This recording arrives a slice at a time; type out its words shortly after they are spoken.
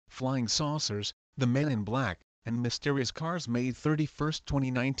Flying Saucers, The Men in Black, and Mysterious Cars. May 31,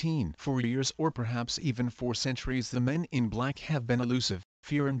 2019. For years or perhaps even for centuries, the Men in Black have been elusive,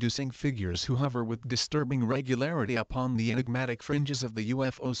 fear-inducing figures who hover with disturbing regularity upon the enigmatic fringes of the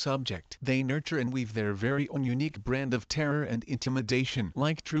UFO subject. They nurture and weave their very own unique brand of terror and intimidation.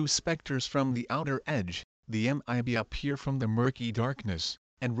 Like true specters from the outer edge, the MIB appear from the murky darkness,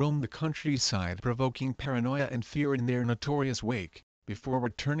 and roam the countryside, provoking paranoia and fear in their notorious wake, before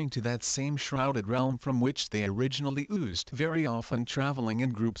returning to that same shrouded realm from which they originally oozed. Very often traveling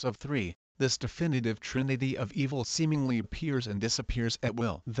in groups of three, this definitive trinity of evil seemingly appears and disappears at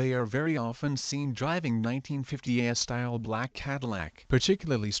will. They are very often seen driving 1950s-style black Cadillac.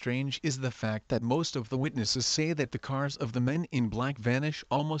 Particularly strange is the fact that most of the witnesses say that the cars of the Men in Black vanish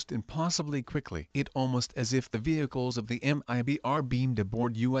almost impossibly quickly. It almost as if the vehicles of the MIB are beamed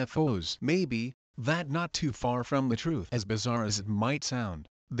aboard UFOs. Maybe that not too far from the truth. As bizarre as it might sound,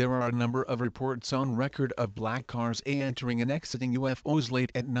 there are a number of reports on record of black cars A entering and exiting UFOs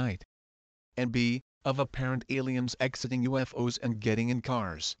late at night, and B, of apparent aliens exiting UFOs and getting in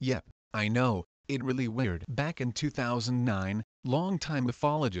cars. Yep, I know, it really weird. Back in 2009, longtime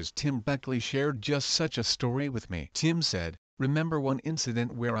ufologist Tim Beckley shared just such a story with me. Tim said, "Remember one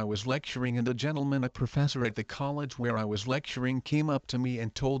incident where I was lecturing and a gentleman, a professor at the college where I was lecturing, came up to me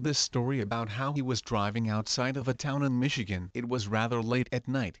and told this story about how he was driving outside of a town in Michigan. It was rather late at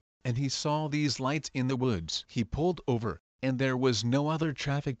night, and he saw these lights in the woods. He pulled over, and there was no other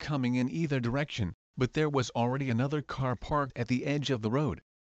traffic coming in either direction, but there was already another car parked at the edge of the road."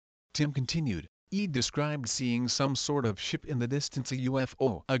 Tim continued, "He described seeing some sort of ship in the distance, a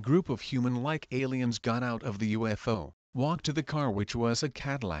UFO. A group of human-like aliens got out of the UFO, walked to the car, which was a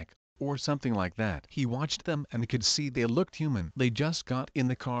Cadillac, or something like that. He watched them and could see they looked human. They just got in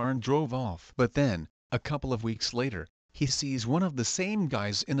the car and drove off. But then, a couple of weeks later, he sees one of the same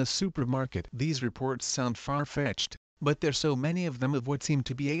guys in a supermarket." These reports sound far-fetched, but there's so many of them of what seem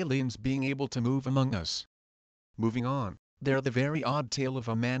to be aliens being able to move among us. Moving on, there's the very odd tale of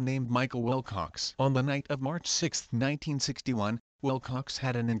a man named Michael Wilcox. On the night of March 6, 1961, Wilcox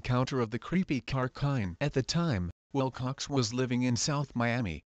had an encounter of the creepy car kind. At the time, Wilcox was living in South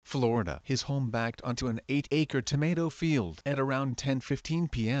Miami, Florida. His home backed onto an 8-acre tomato field. At around 10:15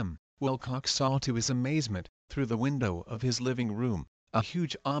 p.m., Wilcox saw to his amazement, through the window of his living room, a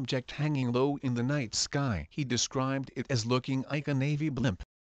huge object hanging low in the night sky. He described it as looking like a Navy blimp.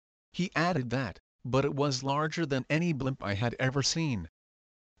 He added that, but it was larger than any blimp I had ever seen.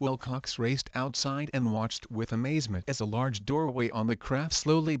 Wilcox raced outside and watched with amazement as a large doorway on the craft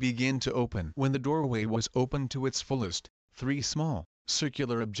slowly began to open. When the doorway was opened to its fullest, 3 small,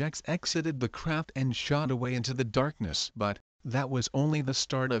 circular objects exited the craft and shot away into the darkness. But that was only the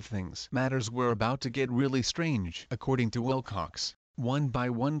start of things. Matters were about to get really strange. According to Wilcox, one by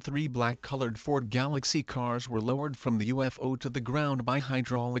one 3 black-colored Ford Galaxy cars were lowered from the UFO to the ground by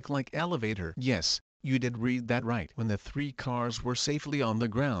hydraulic-like elevator. Yes, you did read that right. When the 3 cars were safely on the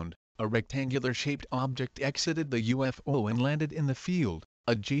ground, a rectangular-shaped object exited the UFO and landed in the field,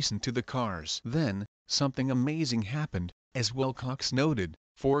 adjacent to the cars. Then, something amazing happened. As Wilcox noted,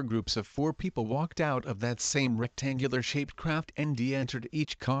 4 groups of 4 people walked out of that same rectangular-shaped craft and de-entered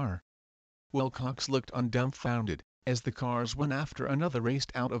each car. Wilcox looked on dumbfounded, as the cars one after another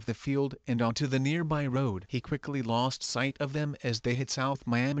raced out of the field and onto the nearby road. He quickly lost sight of them as they hit South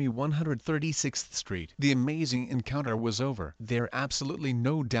Miami 136th Street. The amazing encounter was over. There's absolutely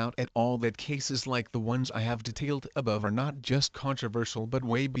no doubt at all that cases like the ones I have detailed above are not just controversial but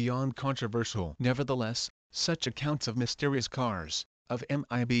way beyond controversial. Nevertheless, such accounts of mysterious cars, of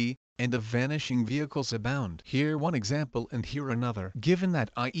MIB, and of vanishing vehicles abound. Here one example and here another. Given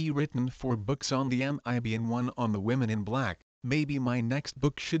that I.e. written 4 books on the MIB and 1 on the Women in Black, maybe my next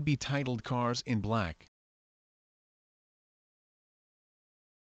book should be titled Cars in Black.